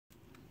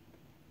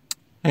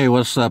Hey,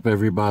 what's up,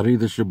 everybody?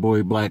 This is your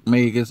boy Black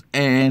Magus,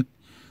 and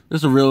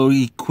this is a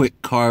really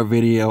quick car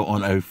video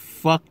on a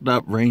fucked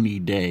up rainy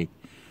day.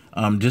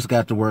 Just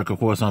got to work. Of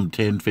course, I'm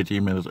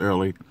 10-15 minutes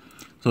early,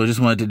 so I just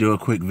wanted to do a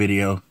quick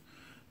video.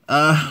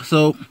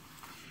 So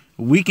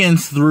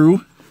weekend's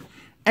through,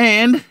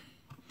 and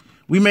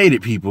we made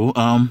it, people.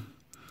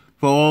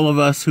 For all of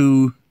us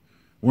who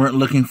weren't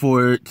looking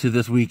forward to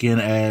this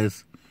weekend,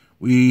 as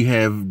we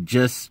have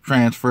just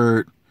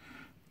transferred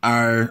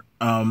our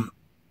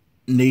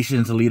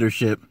nation's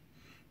leadership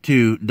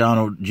to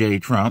Donald J.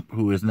 Trump,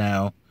 who is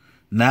now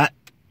not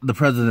the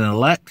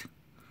president-elect.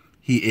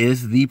 He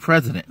is the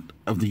president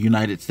of the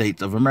United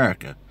States of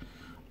America.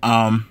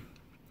 And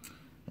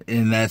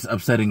that's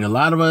upsetting a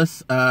lot of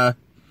us.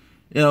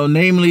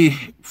 Namely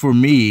for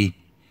me,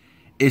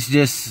 it's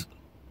just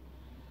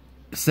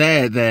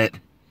sad that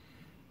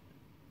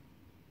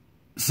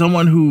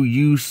someone who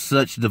used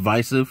such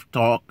divisive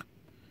talk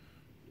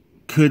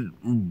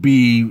could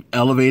be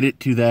elevated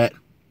to that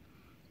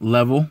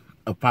level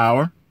of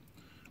power,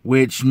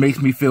 which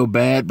makes me feel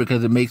bad,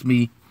 because it makes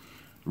me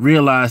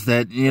realize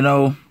that,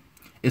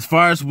 as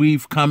far as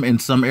we've come in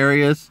some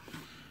areas,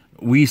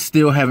 we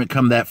still haven't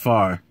come that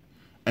far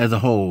as a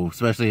whole,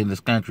 especially in this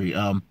country.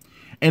 And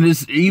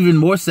it's even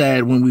more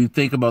sad when we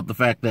think about the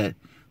fact that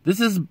this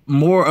is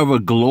more of a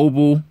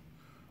global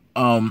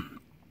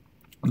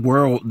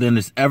world than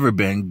it's ever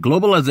been.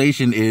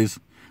 Globalization is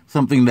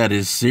something that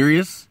is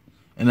serious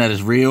and that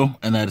is real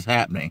and that is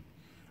happening.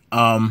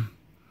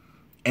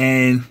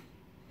 And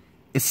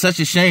it's such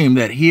a shame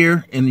that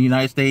here in the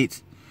United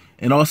States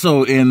and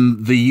also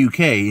in the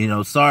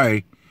UK,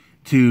 sorry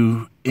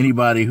to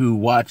anybody who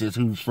watches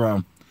who's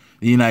from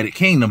the United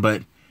Kingdom,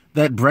 but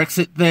that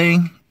Brexit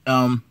thing,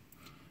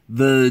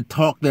 the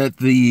talk that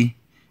the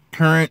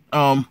current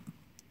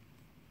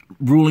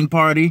ruling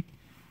party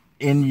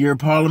in your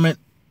parliament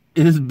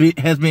has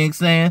been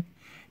saying,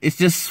 it's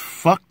just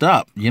fucked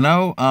up,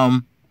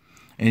 and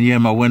yeah,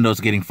 my window's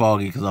getting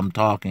foggy because I'm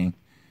talking.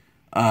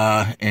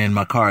 And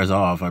my car is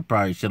off. I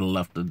probably should have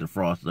left the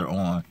defroster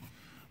on.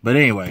 But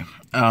anyway,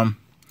 but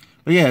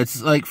yeah,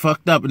 it's like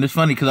fucked up. And it's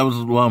funny because I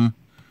was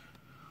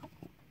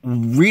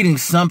reading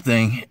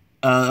something.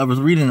 I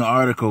was reading an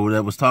article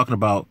that was talking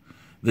about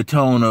the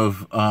tone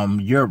of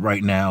Europe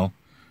right now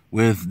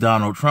with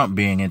Donald Trump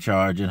being in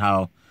charge, and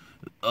how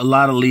a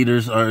lot of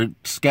leaders are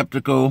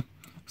skeptical.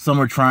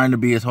 Some are trying to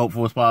be as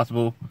hopeful as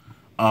possible.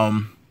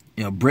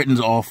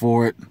 Britain's all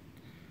for it.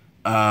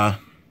 But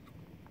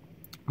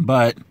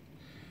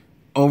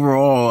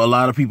overall, a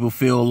lot of people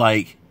feel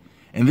like,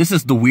 and this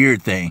is the weird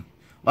thing,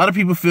 a lot of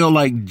people feel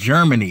like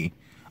Germany,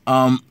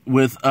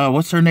 with,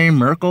 what's her name,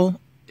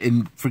 Merkel?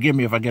 And forgive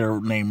me if I get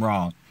her name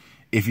wrong,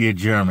 if you're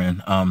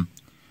German,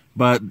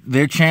 but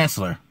their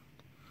chancellor,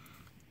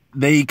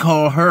 they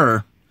call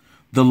her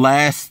the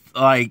last,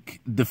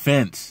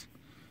 defense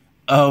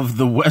of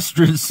the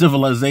Western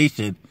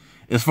civilization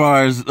as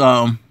far as,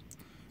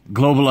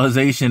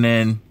 globalization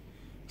and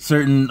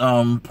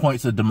certain,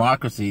 points of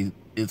democracy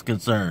is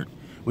concerned.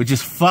 Which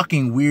is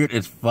fucking weird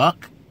as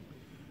fuck,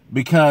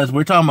 because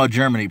we're talking about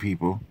Germany,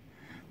 people.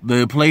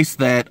 The place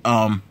that,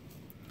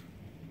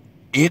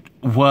 it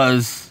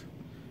was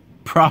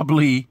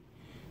probably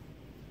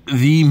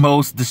the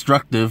most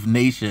destructive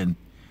nation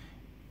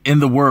in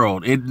the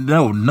world.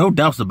 No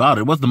doubts about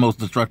it. It was the most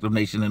destructive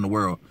nation in the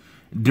world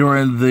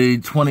during the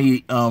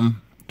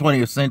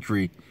 20th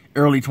century,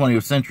 early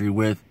 20th century,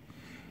 with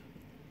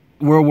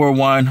World War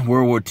I,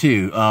 World War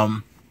II.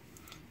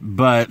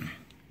 But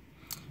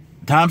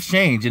times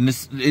change, and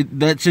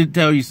that should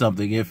tell you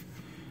something. If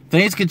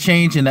things could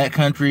change in that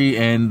country,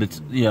 and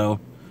the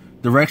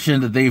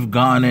direction that they've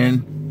gone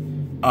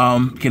in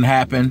can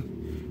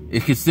happen,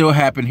 it can still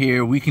happen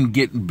here. We can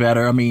get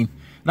better. I mean,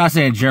 not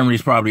saying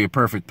Germany's probably a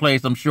perfect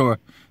place. I'm sure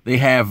they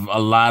have a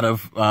lot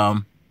of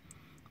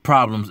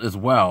problems as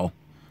well,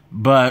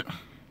 but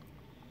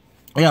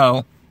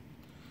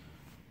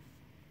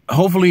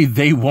hopefully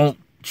they won't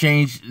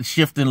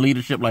shift in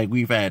leadership like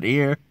we've had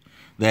here.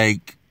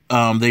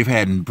 They've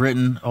had in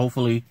Britain.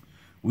 Hopefully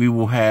we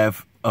will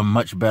have a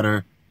much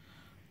better,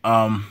 we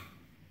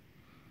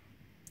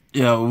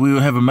will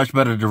have a much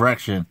better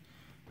direction,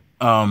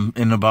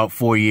 in about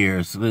 4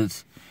 years.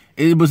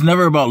 It was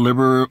never about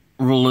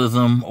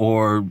liberalism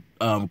or,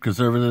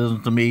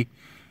 conservatism to me.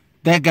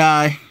 That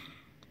guy,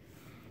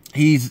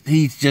 he's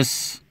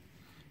just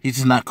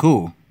not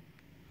cool.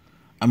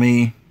 I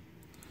mean,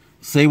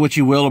 say what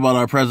you will about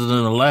our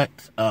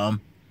president-elect,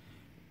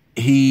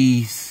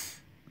 he's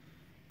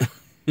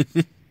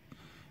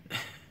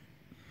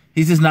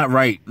just not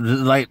right.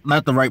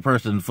 Not the right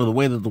person for the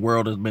way that the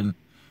world has been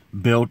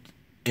built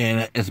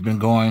and it's been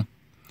going.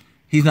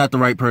 He's not the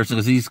right person,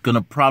 because he's going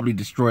to probably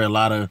destroy a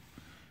lot of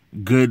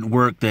good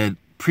work that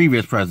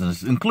previous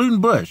presidents,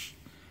 including Bush,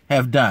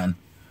 have done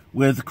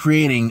with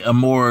creating a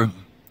more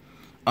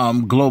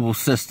global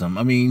system.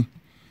 I mean,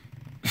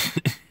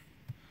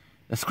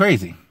 that's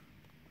crazy.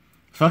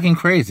 Fucking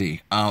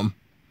crazy.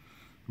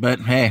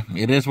 But hey,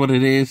 it is what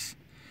it is.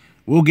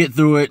 We'll get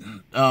through it.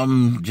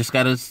 Just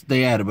gotta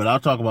stay at it. But I'll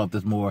talk about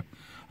this more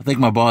I think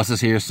my boss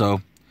is here,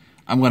 so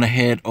I'm going to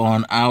head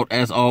on out.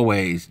 As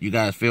always, you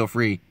guys feel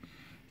free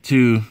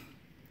to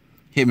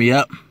hit me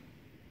up.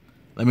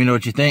 Let me know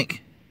what you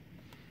think.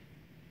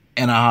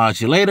 And I'll holler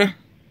at you later.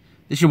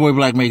 This your boy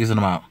Blak, Magus, and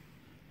I'm out.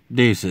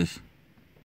 Deuces.